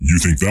You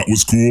think that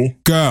was cool?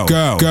 Go,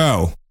 go,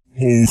 go.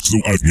 Oh, so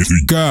I need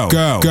to Go,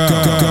 go, go,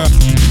 go,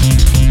 go.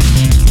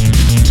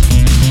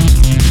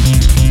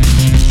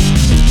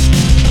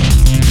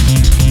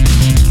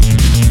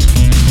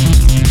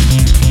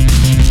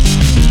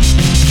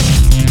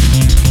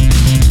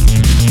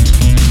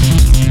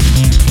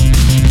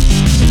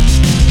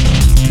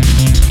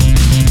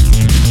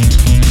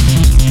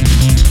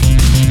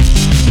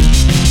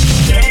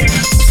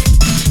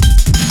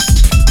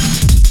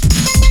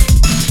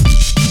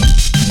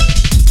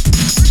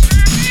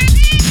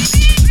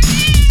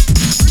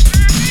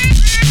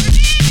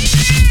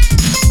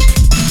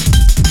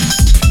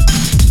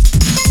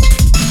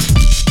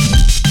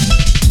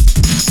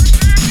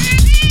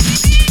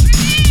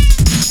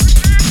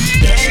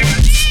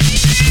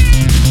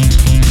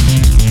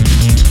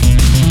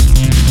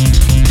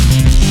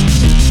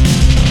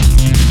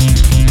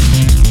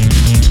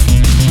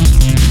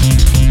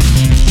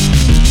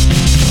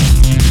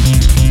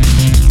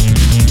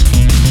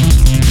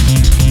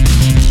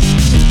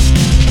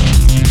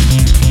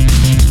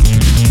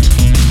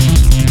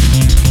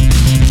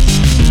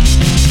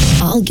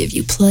 I'll give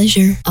you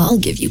pleasure. I'll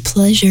give you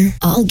pleasure.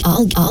 I'll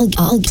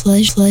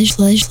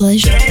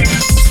pleasure.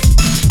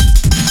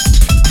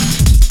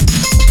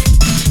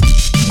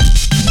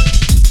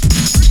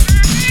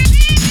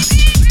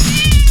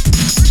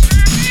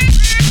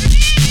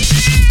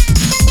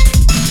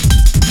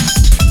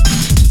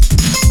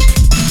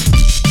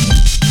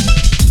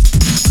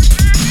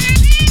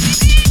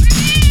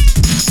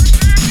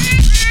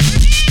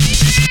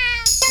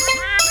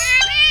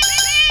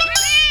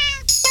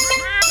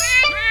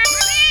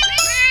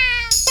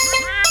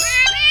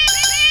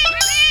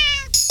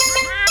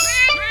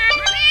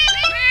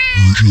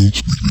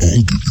 Urgent